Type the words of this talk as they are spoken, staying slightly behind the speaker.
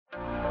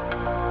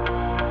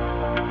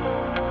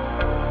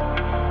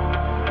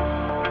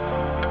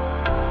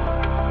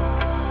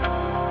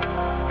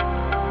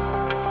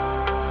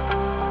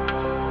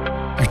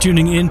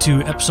tuning in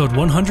to episode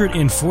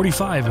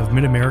 145 of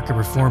Mid-America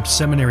Reformed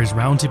Seminary's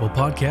Roundtable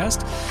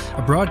Podcast,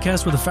 a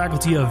broadcast where the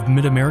faculty of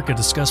Mid-America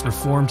discuss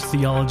Reformed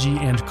theology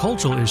and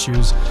cultural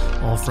issues,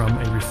 all from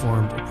a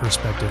Reformed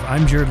perspective.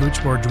 I'm Jared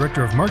Luchbord,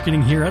 Director of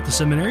Marketing here at the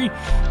seminary.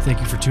 Thank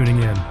you for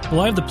tuning in.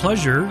 Well, I have the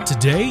pleasure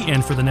today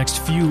and for the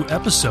next few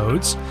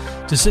episodes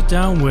to sit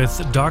down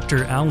with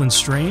Dr. Alan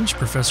Strange,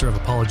 Professor of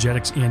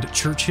Apologetics and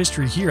Church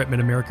History here at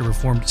Mid-America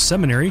Reformed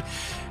Seminary.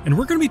 And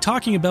we're going to be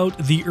talking about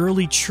the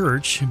early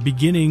church,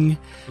 beginning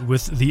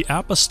with the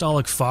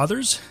Apostolic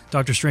Fathers.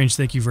 Dr. Strange,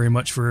 thank you very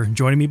much for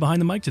joining me behind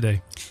the mic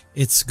today.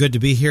 It's good to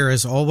be here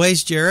as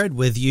always, Jared,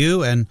 with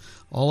you and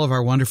all of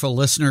our wonderful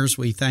listeners.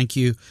 We thank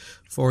you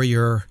for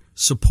your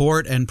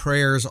support and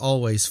prayers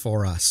always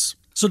for us.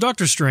 So,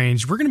 Dr.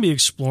 Strange, we're going to be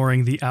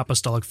exploring the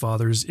Apostolic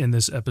Fathers in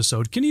this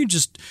episode. Can you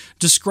just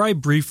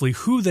describe briefly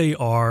who they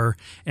are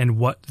and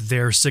what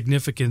their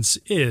significance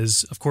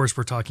is? Of course,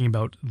 we're talking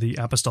about the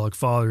Apostolic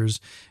Fathers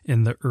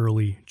in the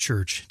early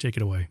church. Take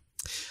it away.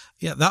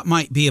 Yeah, that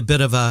might be a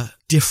bit of a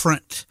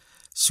different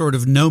sort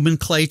of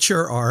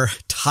nomenclature or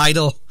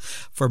title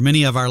for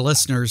many of our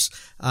listeners.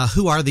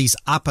 Who are these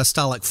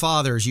Apostolic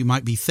Fathers? You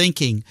might be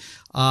thinking,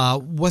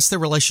 what's their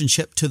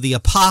relationship to the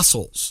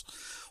apostles?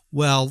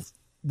 Well,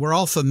 we're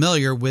all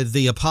familiar with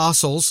the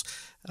apostles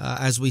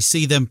as we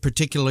see them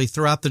particularly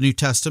throughout the New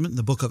Testament in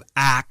the book of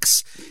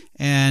Acts.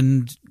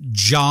 And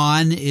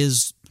John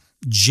is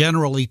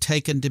generally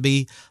taken to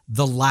be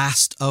the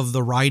last of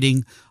the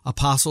writing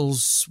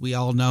apostles. We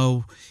all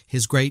know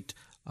his great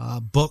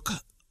book,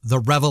 The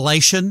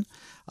Revelation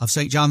of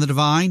St. John the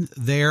Divine,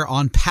 there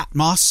on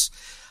Patmos.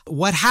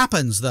 What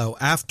happens, though,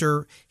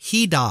 after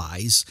he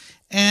dies,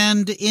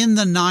 and in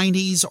the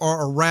 90s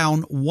or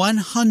around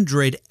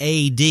 100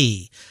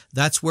 A.D.,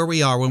 that's where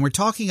we are. When we're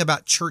talking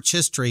about church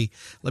history,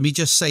 let me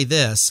just say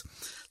this.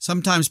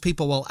 Sometimes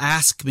people will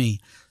ask me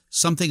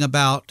something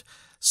about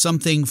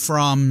something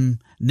from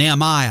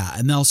Nehemiah,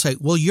 and they'll say,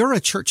 well, you're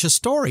a church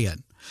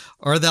historian.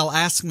 Or they'll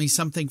ask me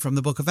something from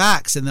the book of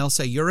Acts, and they'll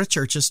say, you're a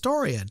church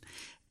historian.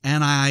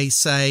 And I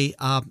say,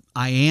 I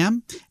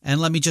am.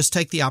 And let me just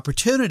take the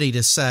opportunity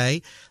to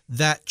say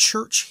that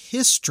church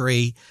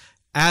history,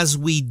 as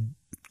we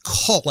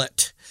call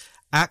it,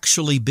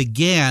 actually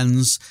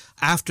begins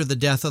after the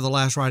death of the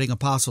last writing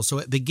apostle. So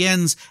it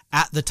begins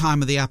at the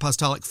time of the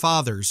Apostolic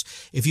Fathers.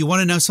 If you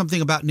want to know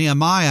something about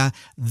Nehemiah,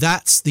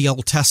 that's the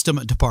Old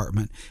Testament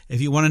department.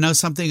 If you want to know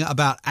something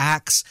about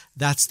Acts,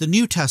 that's the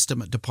New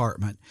Testament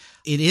department.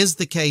 It is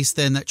the case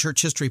then that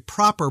church history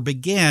proper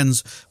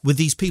begins with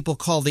these people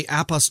called the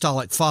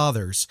Apostolic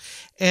Fathers.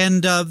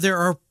 And there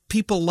are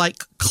people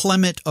like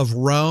Clement of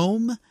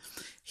Rome.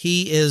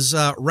 He is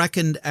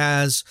reckoned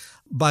as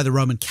by the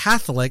Roman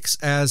Catholics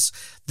as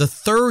the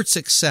third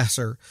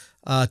successor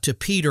to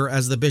Peter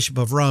as the Bishop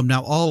of Rome.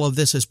 Now, all of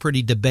this is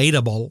pretty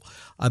debatable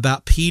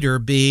about Peter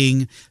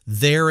being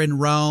there in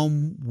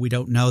Rome. We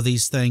don't know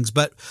these things,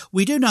 but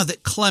we do know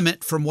that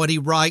Clement, from what he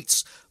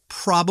writes,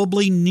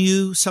 probably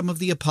knew some of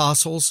the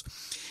apostles,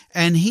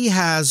 and he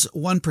has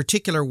one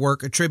particular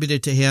work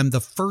attributed to him, the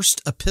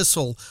first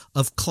epistle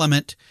of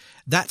Clement.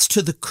 That's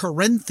to the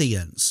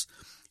Corinthians.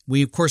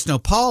 We, of course, know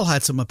Paul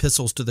had some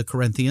epistles to the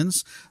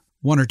Corinthians,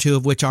 one or two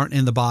of which aren't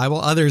in the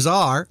Bible. Others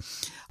are.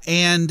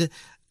 And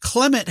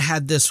Clement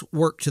had this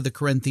work to the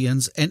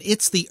Corinthians, and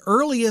it's the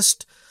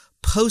earliest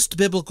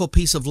post-biblical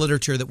piece of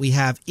literature that we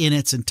have in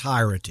its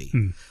entirety.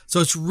 So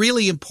it's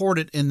really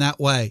important in that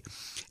way.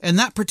 And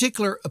that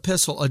particular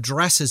epistle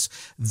addresses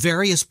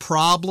various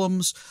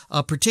problems,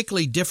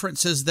 particularly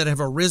differences that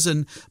have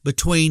arisen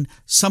between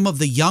some of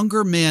the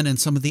younger men and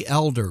some of the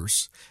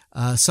elders.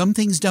 Some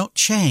things don't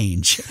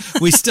change.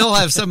 We still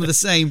have some of the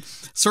same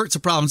sorts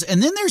of problems.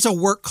 And then there's a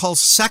work called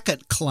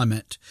Second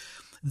Clement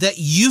that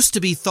used to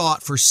be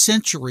thought for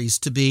centuries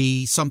to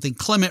be something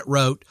Clement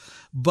wrote,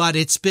 but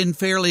it's been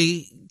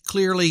fairly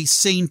clearly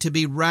seen to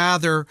be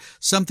rather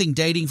something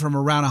dating from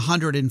around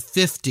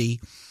 150.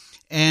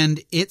 And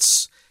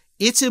its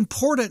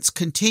importance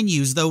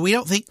continues, though we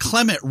don't think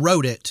Clement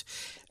wrote it.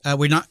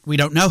 We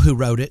don't know who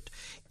wrote it.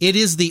 It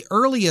is the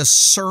earliest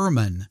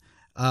sermon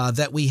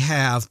that we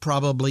have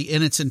probably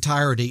in its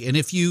entirety. And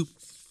if you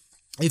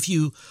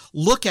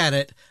look at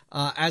it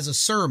as a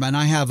sermon,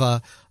 I have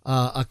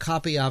a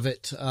copy of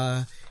it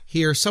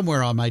here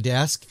somewhere on my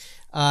desk.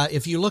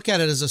 If you look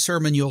at it as a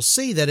sermon, you'll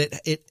see that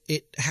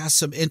it has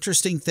some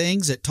interesting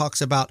things. It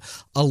talks about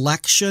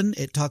election.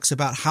 It talks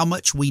about how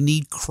much we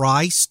need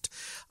Christ,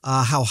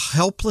 how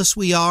helpless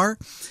we are.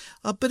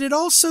 But it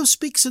also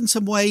speaks in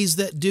some ways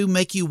that do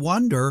make you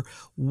wonder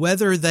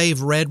whether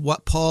they've read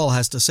what Paul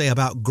has to say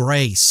about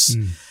grace.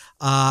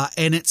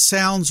 And it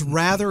sounds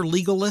rather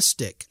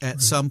legalistic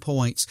at some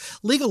points.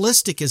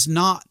 Legalistic is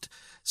not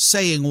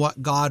saying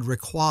what God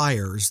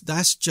requires.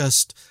 That's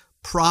just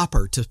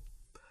proper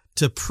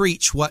to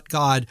preach what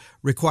God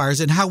requires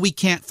and how we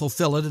can't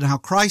fulfill it and how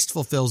Christ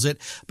fulfills it,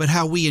 but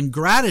how we in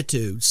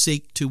gratitude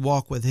seek to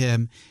walk with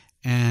Him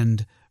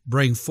and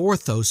bring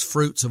forth those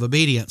fruits of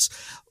obedience.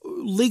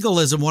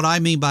 Legalism, what I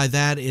mean by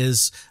that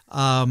is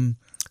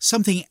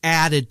something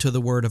added to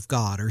the Word of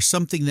God, or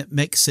something that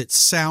makes it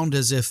sound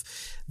as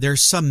if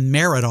there's some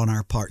merit on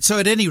our part. So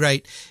at any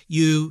rate,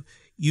 you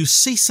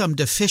see some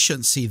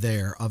deficiency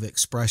there of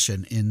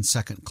expression in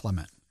 2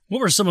 Clement. What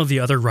were some of the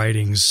other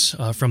writings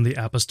from the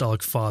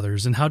Apostolic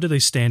Fathers, and how do they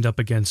stand up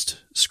against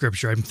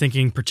Scripture? I'm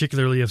thinking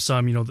particularly of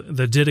some,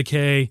 the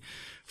Didache,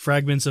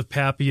 fragments of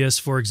Papias,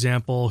 for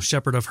example,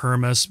 Shepherd of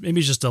Hermas.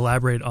 Maybe just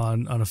elaborate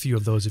on a few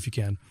of those if you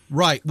can.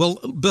 Right. Well,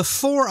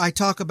 before I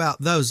talk about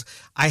those,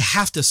 I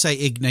have to say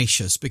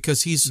Ignatius,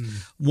 because he's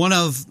one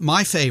of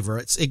my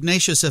favorites.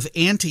 Ignatius of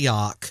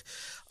Antioch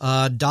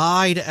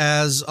died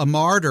as a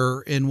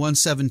martyr in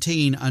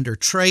 117 under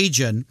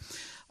Trajan.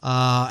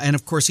 And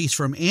of course, he's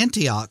from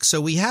Antioch. So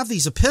we have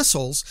these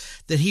epistles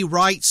that he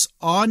writes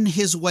on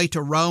his way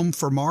to Rome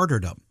for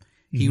martyrdom.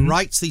 He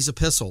writes these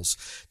epistles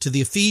to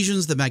the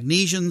Ephesians, the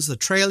Magnesians, the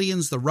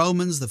Trallians, the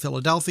Romans, the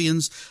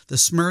Philadelphians, the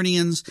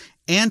Smyrnians,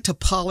 and to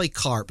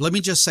Polycarp. Let me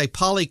just say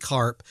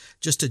Polycarp,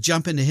 just to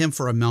jump into him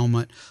for a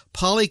moment.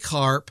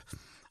 Polycarp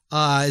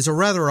is a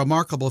rather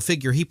remarkable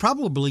figure. He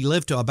probably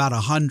lived to about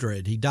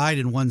 100. He died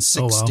in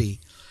 160.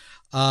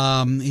 Oh,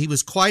 wow. He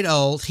was quite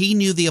old. He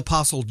knew the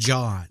Apostle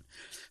John.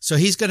 So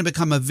he's going to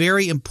become a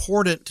very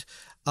important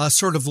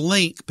sort of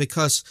link,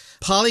 because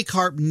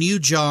Polycarp knew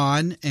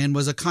John and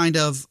was a kind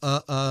of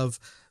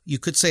you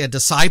could say, a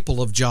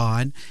disciple of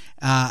John.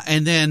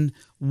 And then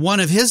one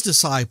of his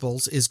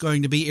disciples is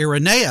going to be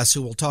Irenaeus,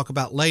 who we'll talk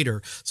about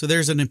later. So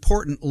there's an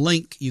important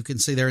link you can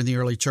see there in the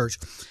early church.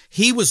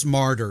 He was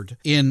martyred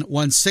in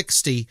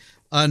 160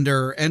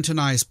 under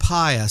Antonius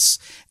Pius.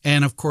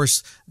 And of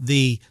course,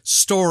 the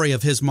story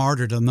of his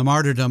martyrdom, the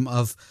martyrdom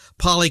of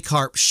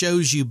Polycarp,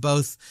 shows you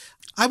both,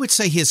 I would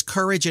say, his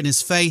courage and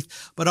his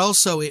faith, but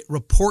also it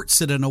reports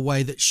it in a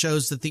way that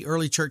shows that the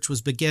early church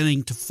was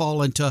beginning to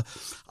fall into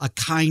a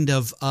kind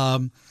of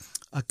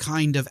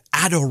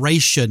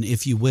adoration,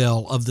 if you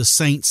will, of the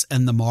saints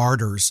and the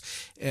martyrs.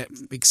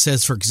 It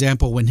says, for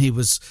example, when he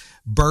was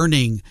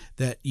burning,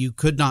 that you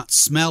could not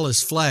smell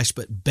his flesh,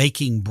 but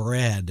baking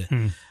bread.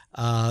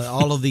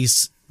 All of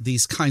these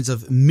kinds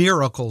of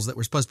miracles that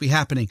were supposed to be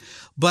happening.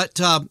 But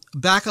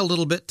back a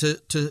little bit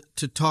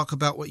to talk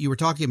about what you were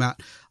talking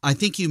about. I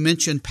think you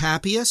mentioned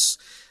Papias.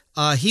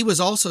 He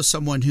was also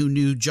someone who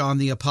knew John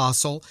the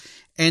Apostle,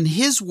 and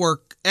his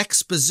work,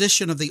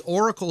 Exposition of the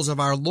Oracles of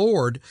Our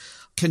Lord,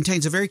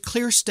 contains a very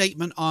clear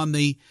statement on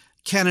the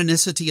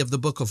canonicity of the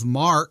book of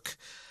Mark,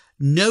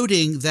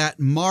 noting that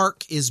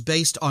Mark is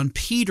based on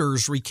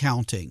Peter's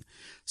recounting.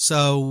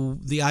 So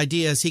the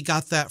idea is he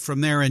got that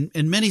from there, and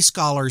many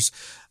scholars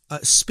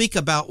speak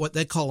about what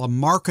they call a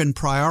Markan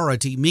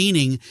priority,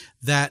 meaning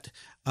that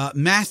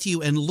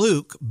Matthew and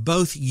Luke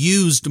both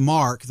used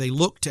Mark. They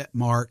looked at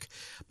Mark,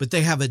 but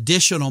they have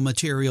additional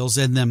materials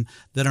in them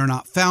that are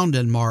not found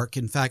in Mark.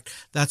 In fact,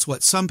 that's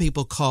what some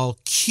people call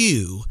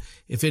Q.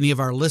 If any of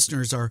our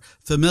listeners are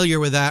familiar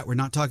with that, we're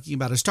not talking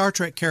about a Star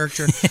Trek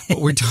character, but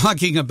we're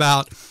talking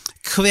about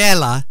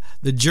Quelle,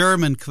 the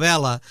German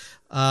Quelle,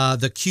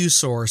 the Q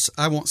source.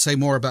 I won't say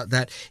more about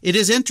that. It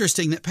is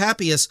interesting that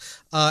Papias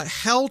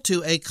held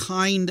to a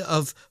kind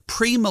of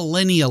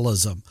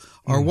premillennialism,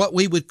 or what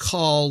we would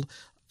call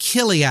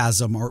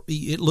Chiliasm, or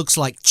it looks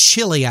like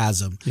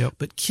Chiliasm,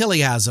 but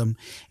Chiliasm.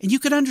 And you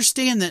can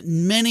understand that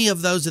many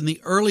of those in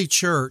the early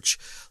church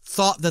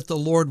thought that the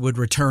Lord would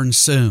return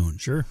soon.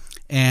 Sure.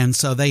 And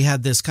so they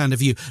had this kind of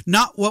view,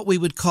 not what we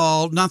would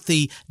call, not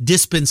the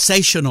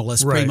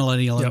dispensationalist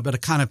premillennialism, but a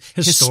kind of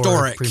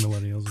historic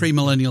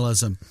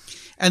premillennialism.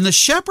 And The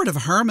Shepherd of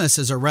Hermas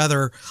is a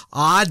rather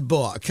odd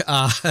book.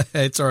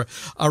 It's a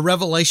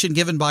revelation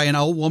given by an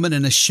old woman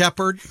and a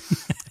shepherd.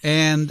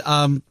 And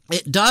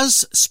it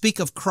does speak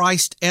of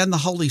Christ and the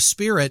Holy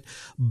Spirit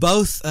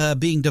both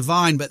being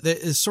divine, but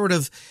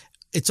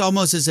it's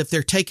almost as if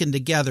they're taken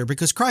together,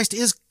 because Christ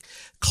is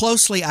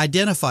closely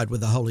identified with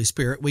the Holy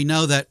Spirit. We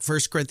know that 1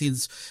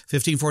 Corinthians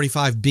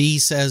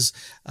 15:45b says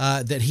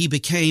that he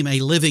became a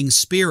living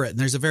spirit, and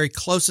there's a very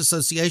close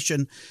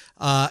association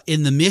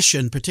in the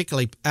mission,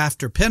 particularly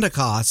after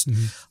Pentecost.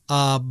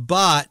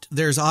 But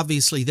there's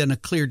obviously then a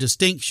clear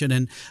distinction,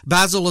 and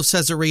Basil of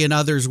Caesarea and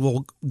others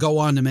will go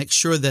on to make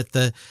sure that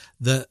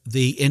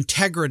the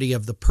integrity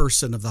of the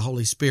person of the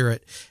Holy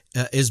Spirit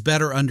is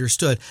better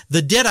understood.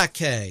 The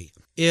Didache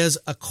is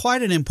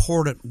quite an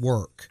important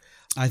work.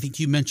 I think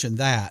you mentioned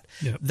that.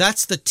 Yep.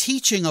 That's the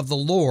teaching of the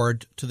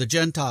Lord to the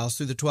Gentiles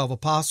through the 12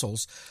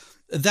 apostles.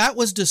 That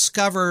was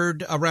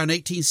discovered around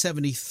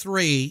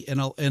 1873 in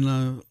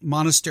a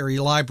monastery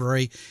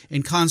library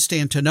in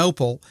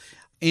Constantinople,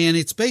 and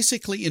it's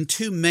basically in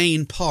two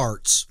main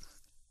parts.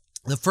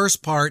 The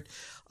first part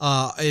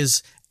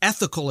is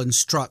ethical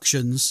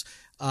instructions,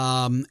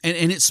 and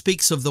it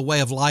speaks of the way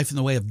of life and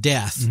the way of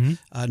death.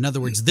 In other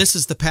words, this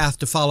is the path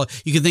to follow.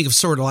 You can think of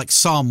sort of like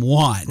Psalm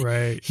 1.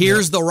 Right.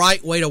 Here's the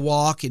right way to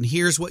walk, and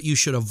here's what you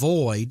should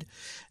avoid.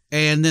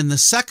 And then the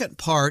second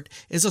part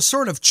is a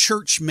sort of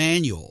church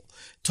manual,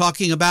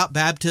 talking about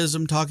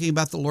baptism, talking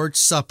about the Lord's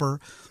Supper.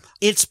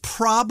 It's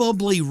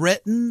probably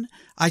written,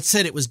 I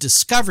said it was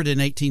discovered in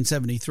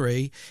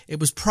 1873. It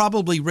was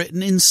probably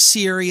written in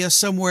Syria,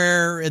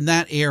 somewhere in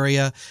that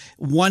area,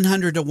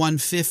 100 to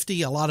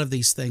 150. A lot of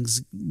these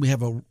things, we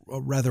have a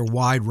rather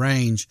wide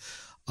range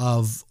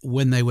of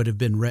when they would have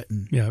been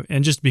written. Yeah,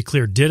 and just to be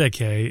clear,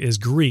 Didache is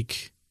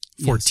Greek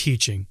for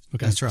teaching.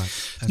 Okay, that's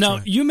right.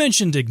 Now, you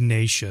mentioned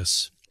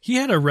Ignatius. He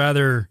had a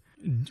rather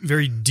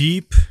very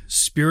deep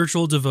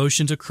spiritual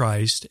devotion to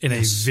Christ and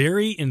a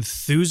very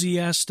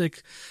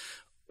enthusiastic,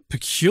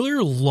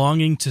 peculiar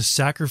longing to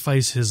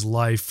sacrifice his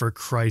life for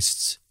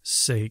Christ's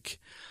sake.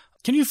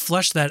 Can you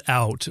flesh that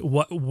out?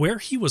 Where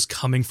he was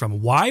coming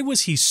from? Why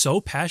was he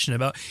so passionate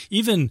about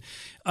even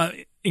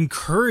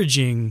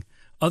encouraging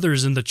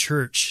others in the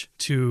church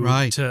to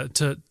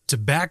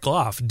back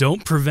off?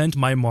 Don't prevent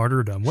my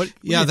martyrdom.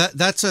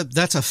 That's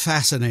a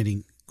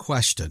fascinating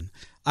question.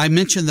 I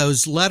mentioned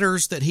those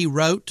letters that he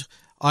wrote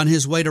on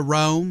his way to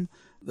Rome,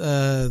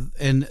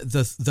 and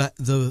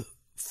the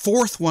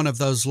fourth one of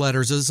those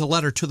letters is a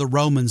letter to the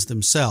Romans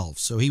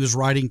themselves. So he was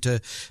writing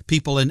to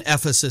people in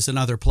Ephesus and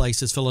other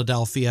places,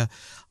 Philadelphia,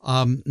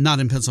 not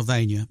in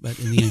Pennsylvania, but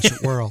in the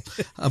ancient world.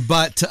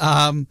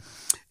 The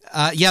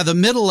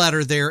middle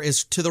letter there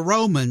is to the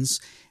Romans.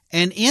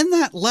 And in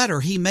that letter,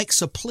 he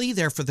makes a plea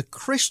there for the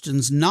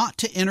Christians not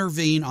to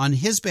intervene on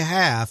his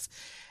behalf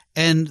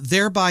and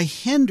thereby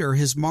hinder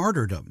his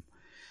martyrdom.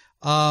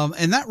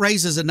 And that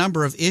raises a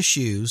number of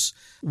issues.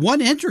 One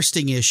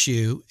interesting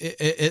issue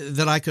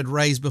that I could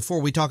raise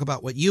before we talk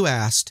about what you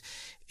asked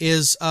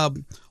is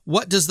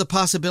what does the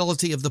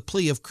possibility of the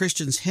plea of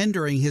Christians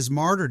hindering his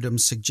martyrdom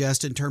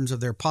suggest in terms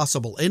of their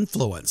possible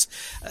influence?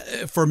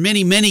 For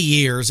many, many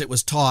years, it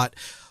was taught,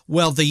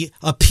 well, the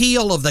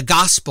appeal of the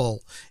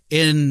gospel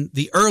in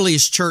the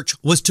earliest church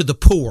was to the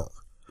poor.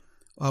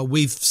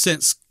 We've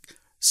since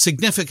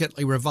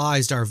significantly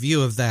revised our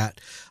view of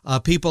that.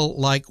 People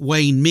like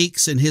Wayne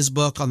Meeks in his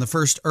book on the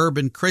first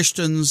urban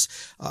Christians,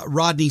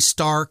 Rodney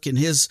Stark in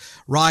his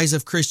Rise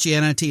of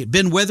Christianity,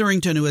 Ben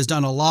Witherington, who has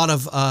done a lot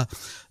of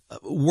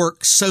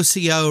work,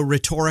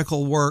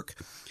 socio-rhetorical work,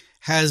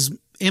 has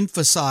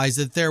emphasized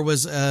that there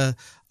was a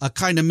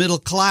kind of middle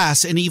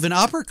class and even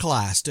upper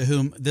class to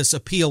whom this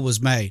appeal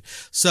was made.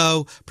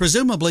 So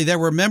presumably there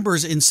were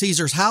members in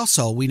Caesar's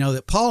household. We know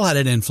that Paul had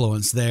an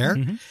influence there.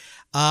 Mm-hmm.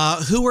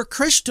 Who were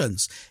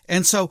Christians.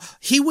 And so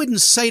he wouldn't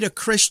say to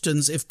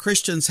Christians, if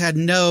Christians had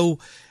no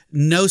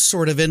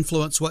sort of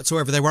influence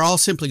whatsoever, they were all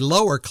simply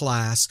lower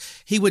class,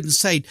 he wouldn't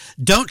say,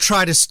 don't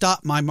try to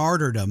stop my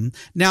martyrdom.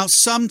 Now,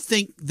 some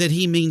think that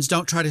he means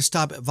don't try to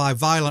stop it by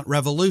violent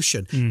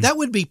revolution. That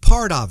would be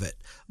part of it.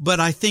 But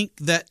I think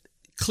that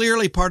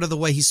clearly part of the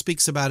way he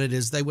speaks about it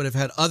is they would have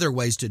had other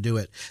ways to do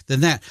it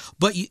than that.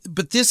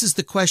 But this is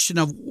the question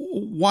of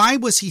why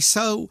was he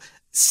so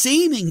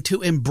seeming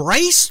to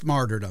embrace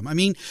martyrdom? I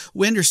mean,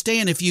 we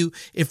understand if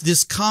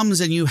this comes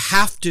and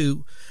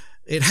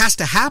it has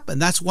to happen,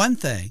 that's one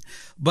thing.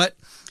 But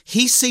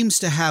he seems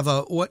to have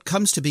what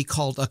comes to be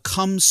called a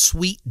come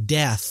sweet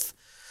death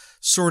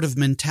sort of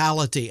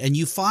mentality. And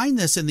you find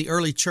this in the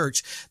early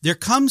church. There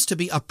comes to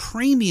be a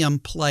premium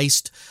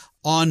placed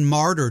on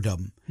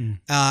martyrdom.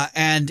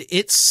 And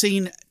it's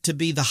seen to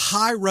be the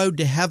high road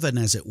to heaven,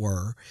 as it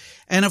were.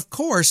 And of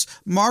course,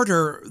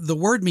 martyr, the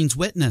word means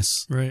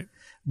witness. Right.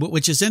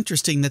 Which is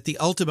interesting that the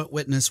ultimate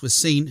witness was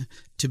seen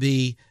to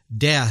be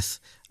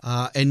death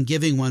and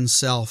giving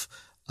oneself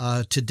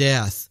to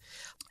death.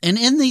 And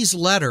in these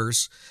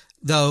letters,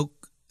 though,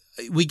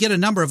 we get a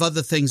number of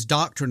other things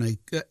doctrinally.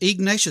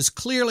 Ignatius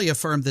clearly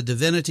affirmed the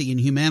divinity and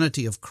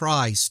humanity of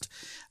Christ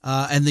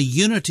and the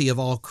unity of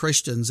all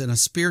Christians in a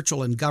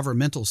spiritual and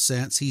governmental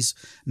sense. He's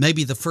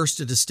maybe the first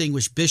to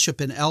distinguish bishop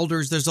and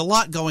elders. There's a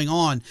lot going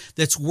on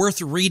that's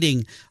worth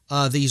reading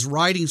these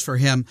writings for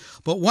him.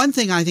 But one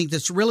thing I think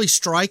that's really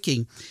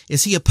striking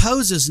is he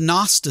opposes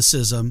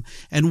Gnosticism.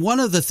 And one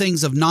of the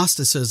things of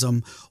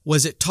Gnosticism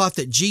was it taught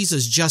that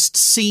Jesus just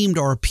seemed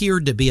or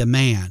appeared to be a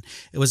man.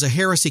 It was a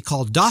heresy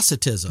called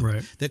Docetism,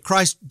 right, that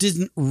Christ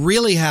didn't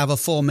really have a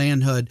full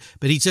manhood,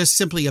 but he just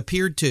simply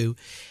appeared to.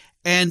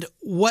 And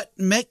what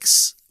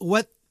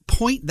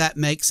point that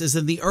makes is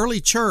in the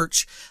early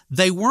church,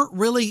 they weren't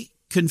really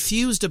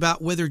confused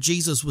about whether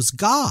Jesus was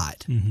God.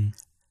 Mm-hmm.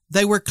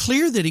 They were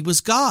clear that he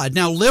was God.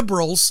 Now,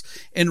 liberals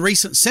in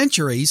recent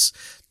centuries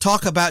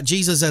talk about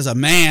Jesus as a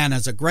man,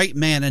 as a great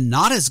man, and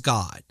not as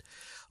God.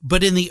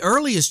 But in the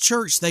earliest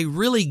church, they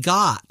really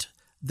got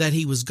that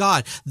he was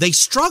God. They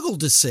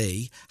struggled to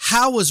see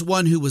how was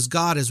one who was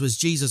God, as was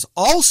Jesus,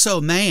 also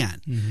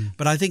man. Mm-hmm.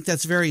 But I think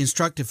that's very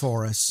instructive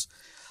for us.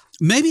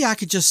 Maybe I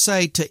could just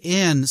say to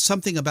end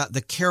something about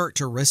the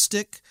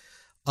characteristic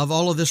of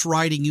all of this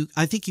writing.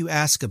 I think you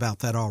asked about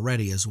that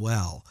already as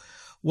well.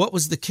 What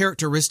was the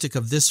characteristic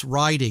of this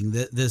writing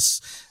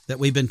that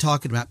we've been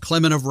talking about?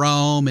 Clement of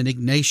Rome and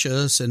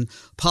Ignatius and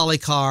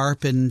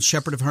Polycarp and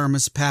Shepherd of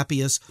Hermas,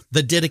 Papias,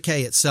 the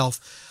Didache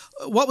itself.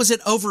 What was it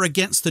over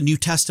against the New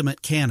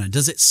Testament canon?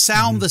 Does it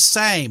sound the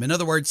same? In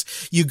other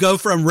words, you go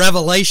from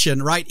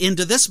Revelation right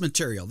into this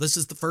material. This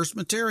is the first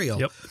material.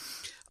 Yep.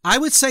 I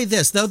would say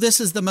this, though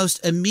this is the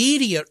most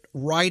immediate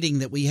writing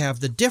that we have,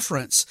 the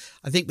difference,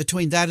 I think,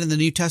 between that and the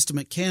New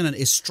Testament canon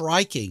is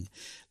striking.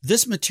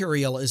 This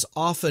material is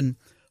often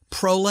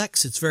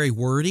prolix, it's very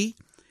wordy,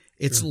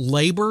 it's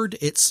labored,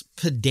 it's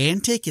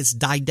pedantic, it's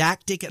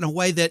didactic in a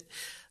way that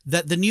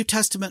the New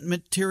Testament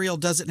material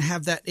doesn't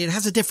have that. It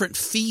has a different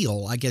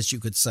feel, I guess you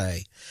could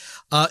say.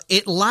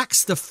 It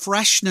lacks the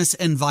freshness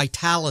and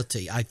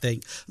vitality, I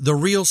think, the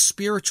real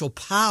spiritual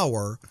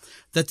power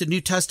that the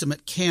New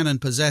Testament canon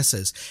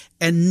possesses.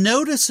 And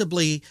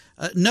notably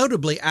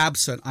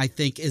absent, I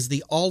think, is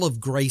the all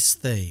of grace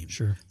theme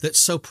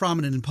that's so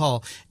prominent in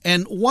Paul.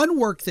 And one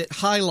work that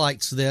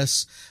highlights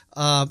this,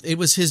 it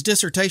was his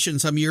dissertation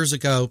some years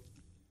ago,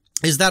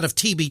 is that of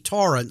T.B.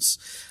 Torrance,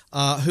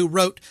 who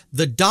wrote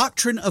The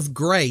Doctrine of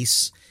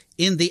Grace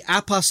in the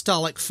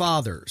Apostolic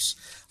Fathers.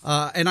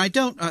 And I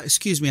don't,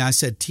 excuse me, I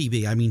said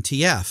TB, I mean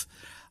TF.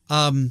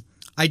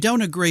 I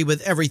don't agree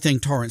with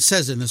everything Torrance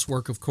says in this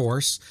work, of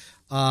course,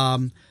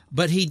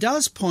 but he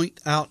does point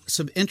out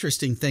some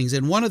interesting things.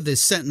 And one of the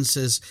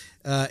sentences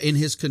in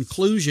his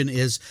conclusion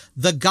is,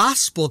 the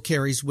gospel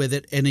carries with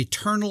it an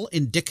eternal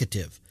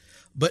indicative,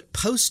 but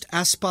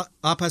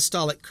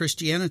post-apostolic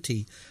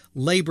Christianity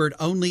labored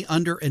only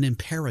under an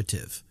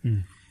imperative.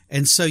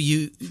 And so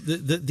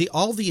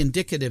all the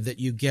indicative that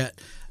you get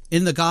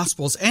in the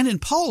Gospels and in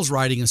Paul's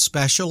writing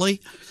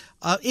especially,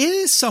 it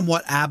is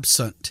somewhat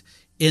absent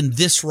in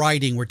this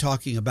writing we're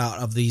talking about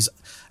of these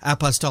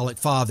apostolic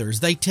fathers.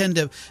 They tend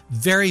to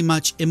very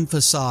much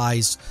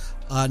emphasize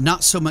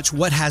not so much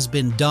what has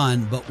been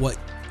done, but what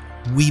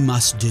we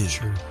must do.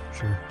 Sure.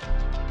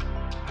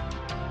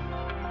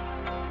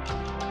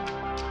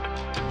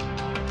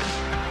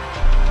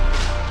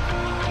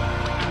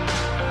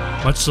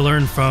 Much to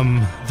learn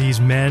from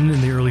these men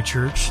in the early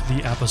church,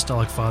 the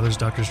Apostolic Fathers.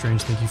 Dr.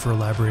 Strange, thank you for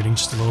elaborating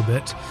just a little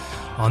bit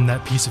on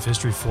that piece of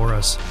history for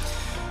us.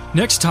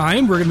 Next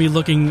time, we're going to be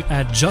looking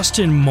at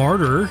Justin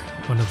Martyr,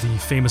 one of the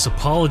famous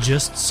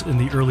apologists in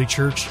the early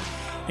church,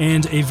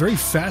 and a very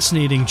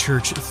fascinating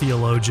church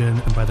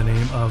theologian by the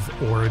name of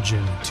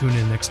Origen. Tune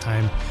in next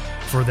time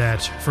for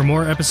that. For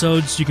more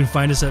episodes, you can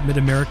find us at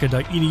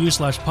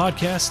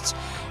midamerica.edu/podcasts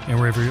and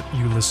wherever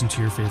you listen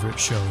to your favorite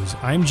shows.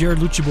 I'm Jared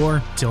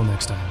Luchabor. Till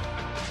next time.